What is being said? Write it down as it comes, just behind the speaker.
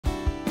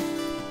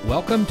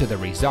Welcome to the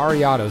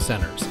Razzari Auto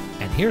Centers,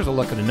 and here's a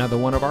look at another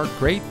one of our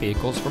great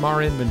vehicles from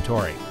our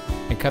inventory.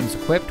 It comes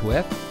equipped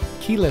with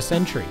keyless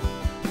entry,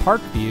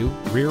 park view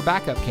rear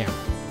backup camera,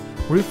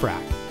 roof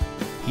rack,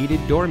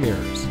 heated door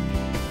mirrors,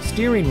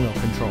 steering wheel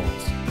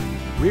controls,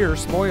 rear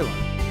spoiler,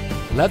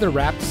 leather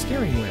wrapped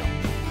steering wheel,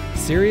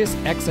 Sirius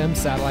XM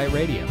satellite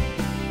radio,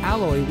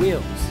 alloy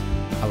wheels,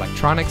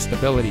 electronic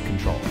stability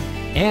control,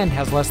 and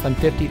has less than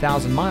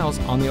 50,000 miles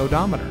on the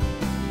odometer.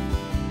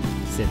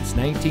 Since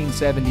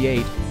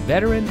 1978,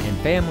 veteran and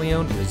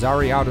family-owned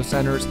Razzari Auto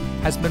Centers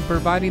has been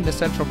providing the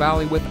Central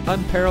Valley with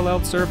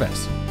unparalleled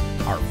service.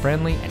 Our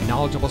friendly and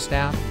knowledgeable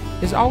staff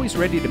is always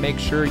ready to make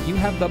sure you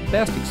have the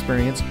best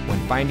experience when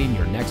finding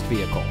your next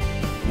vehicle.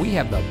 We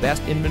have the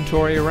best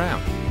inventory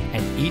around,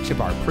 and each of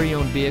our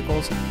pre-owned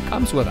vehicles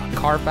comes with a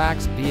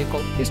Carfax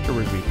Vehicle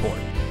History Report,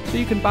 so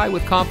you can buy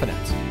with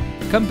confidence.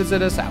 Come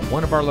visit us at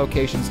one of our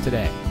locations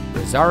today.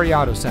 Razzari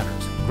Auto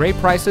Centers, great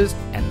prices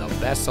and the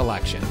best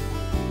selection.